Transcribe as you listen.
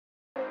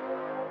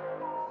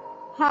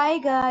Hi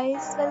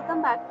guys,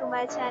 welcome back to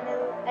my channel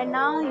and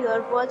now you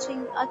are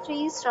watching a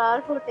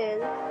 3-star hotel.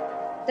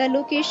 The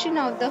location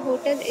of the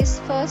hotel is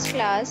first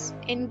class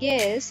and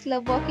guests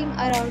love walking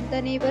around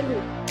the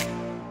neighborhood.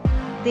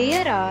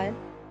 There are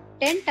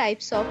 10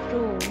 types of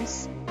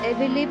rooms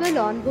available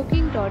on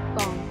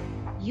booking.com.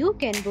 You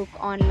can book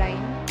online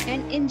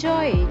and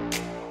enjoy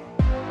it.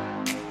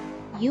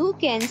 You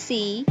can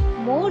see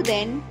more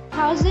than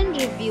 1000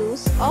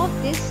 reviews of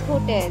this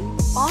hotel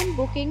on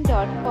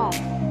booking.com.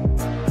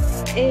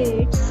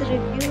 Its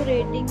review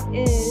rating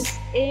is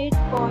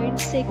 8.6,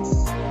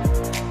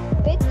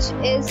 which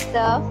is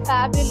the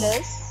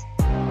fabulous.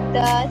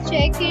 The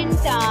check-in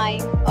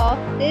time of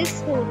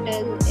this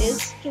hotel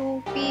is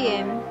 2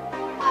 p.m.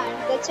 and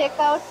the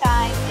checkout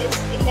time is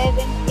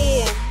 11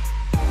 a.m.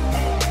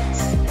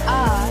 Pets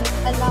are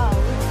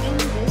allowed in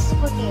this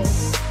hotel.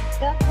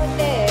 The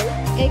hotel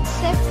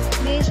accepts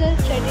major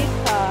credit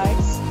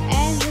cards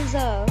and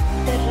reserves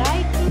the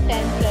right to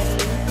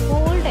temporarily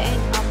hold an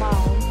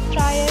amount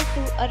prior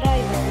to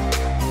arrival.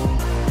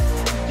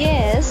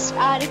 Guests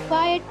are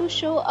required to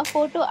show a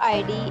photo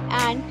ID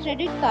and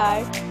credit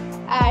card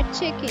at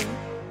check-in.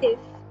 If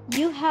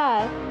you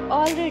have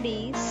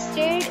already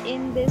stayed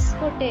in this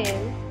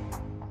hotel,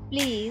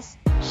 please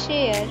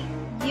share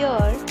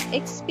your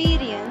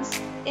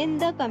experience in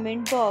the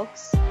comment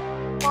box.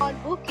 For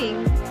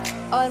booking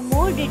or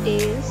more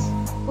details,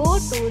 go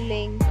to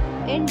link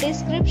in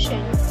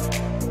description.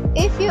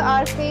 If you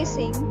are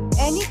facing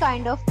any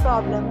kind of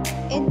problem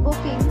in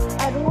booking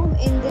a room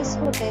in this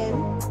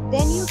hotel,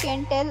 then you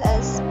can tell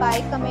us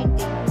by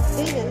commenting.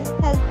 We will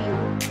help you.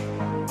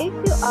 If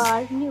you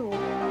are new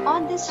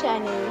on this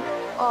channel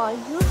or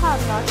you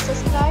have not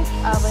subscribed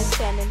our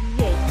channel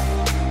yet,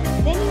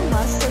 then you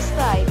must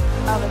subscribe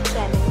our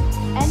channel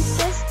and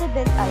press the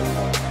bell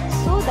icon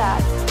so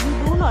that you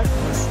do not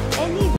miss any